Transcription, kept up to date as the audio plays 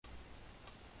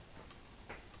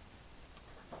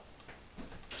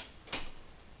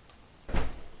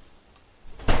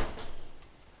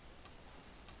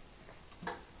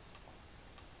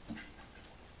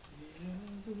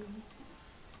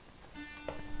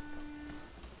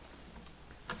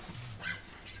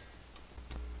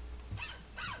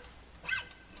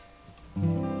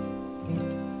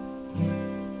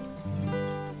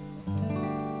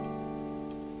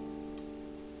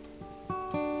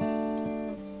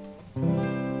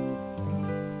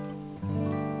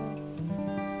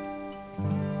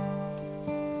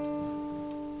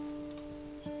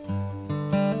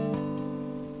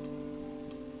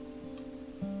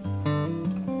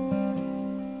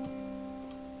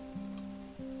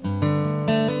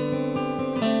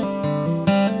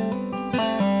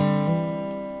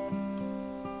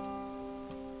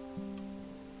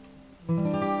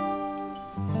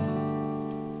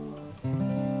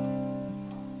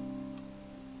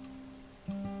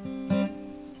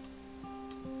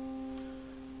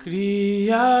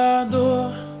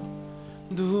Criador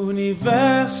do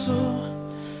Universo,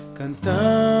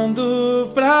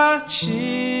 cantando pra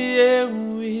ti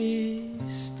eu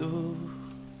estou.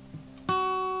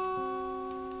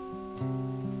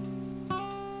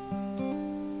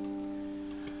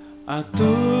 A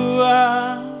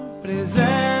tua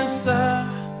presença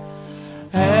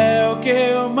é o que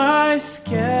eu mais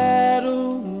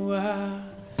quero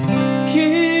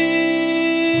aqui.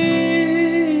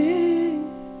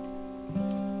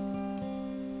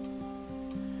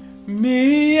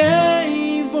 Me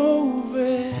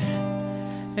envolver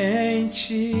em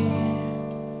ti,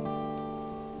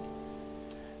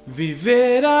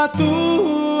 viver a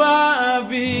tua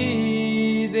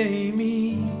vida em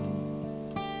mim,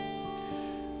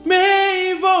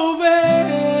 me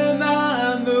envolver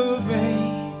na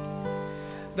nuvem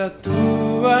da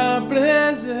tua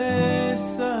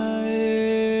presença.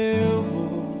 Eu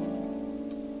vou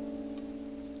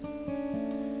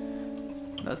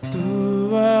na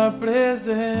tua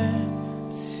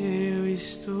presença, eu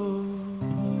estou.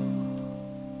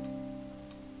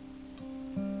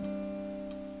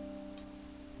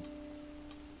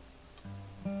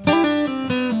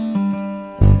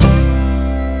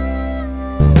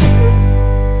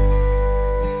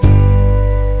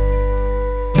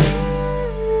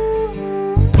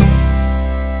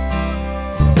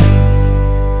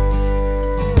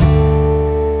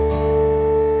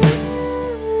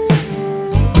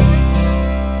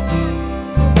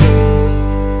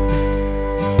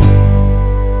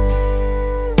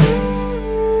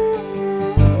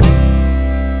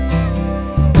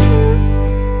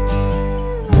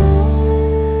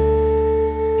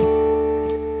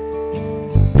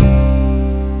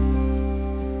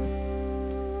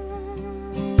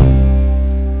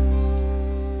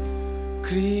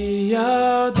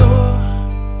 Criador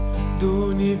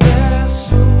do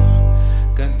Universo,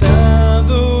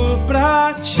 cantando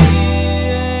pra ti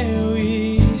eu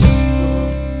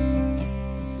estou.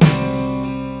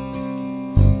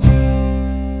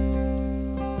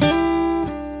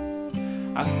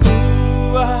 A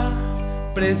tua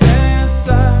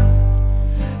presença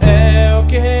é o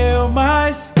que eu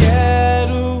mais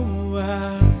quero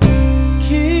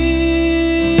aqui.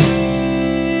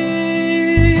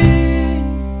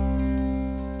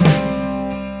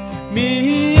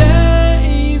 Me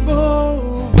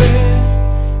envolver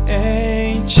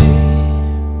em ti,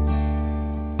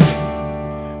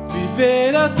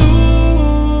 viver a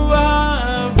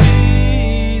tua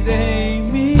vida em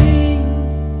mim,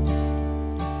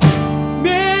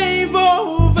 me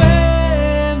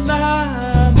envolver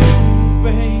na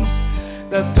nuvem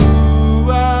da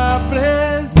tua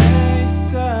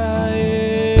presença.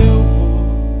 Eu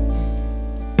vou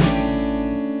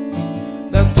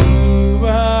da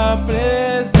tua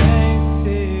presença,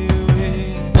 eu estou.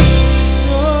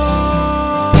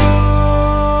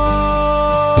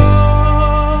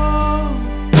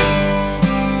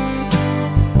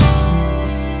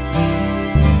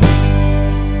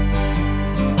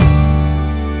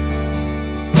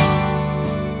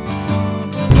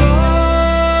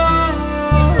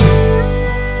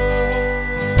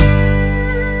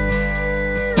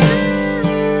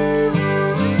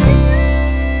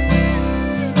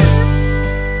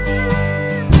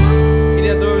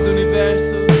 Criador do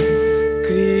Universo,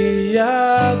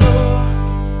 Criador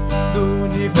do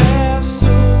Universo,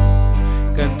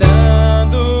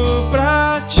 cantando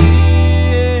pra ti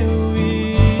eu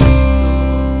estou.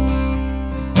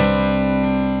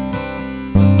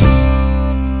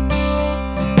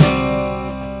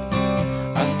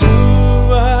 A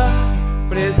tua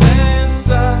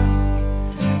presença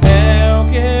é o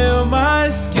que eu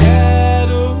mais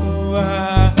quero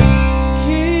aqui.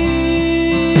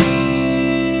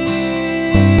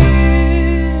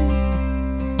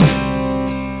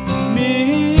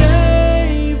 Me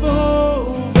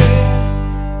envolver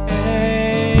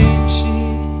em ti,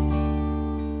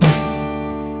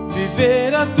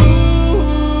 viver a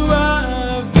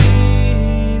tua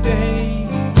vida em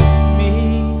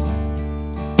mim,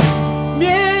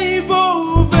 me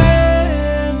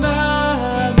envolver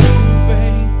na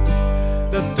nuvem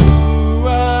da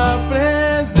tua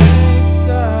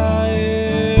presença.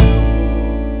 Eu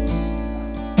vou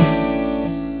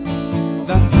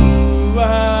da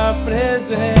tua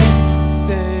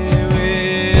presença, eu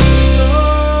estou.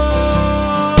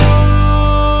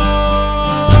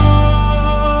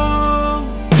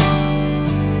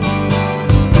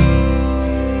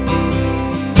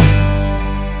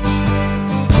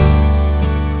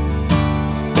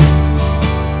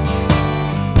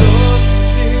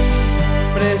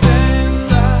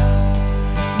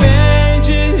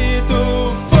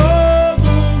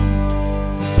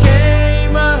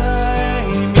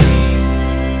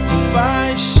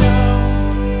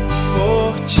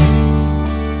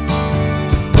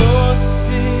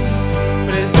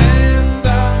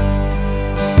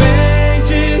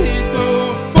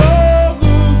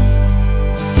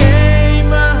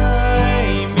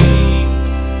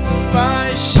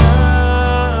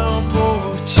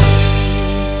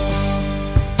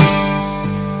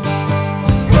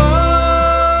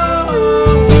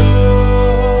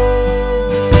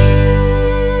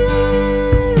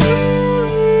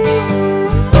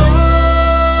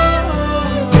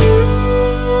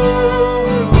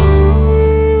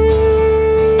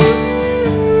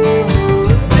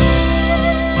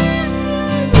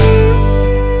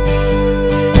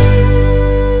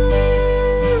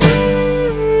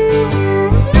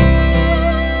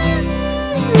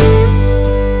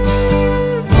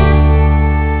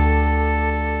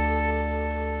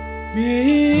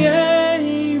 me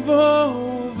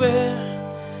envolver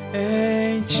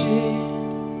em ti,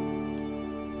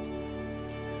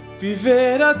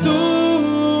 viver a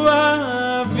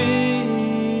tua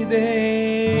vida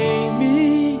em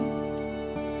mim,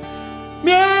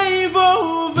 me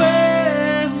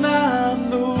envolver na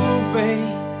nuvem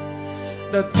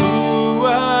da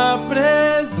tua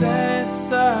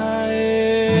presença.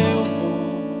 Eu vou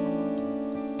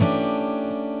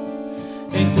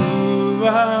em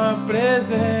tua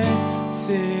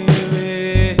presença.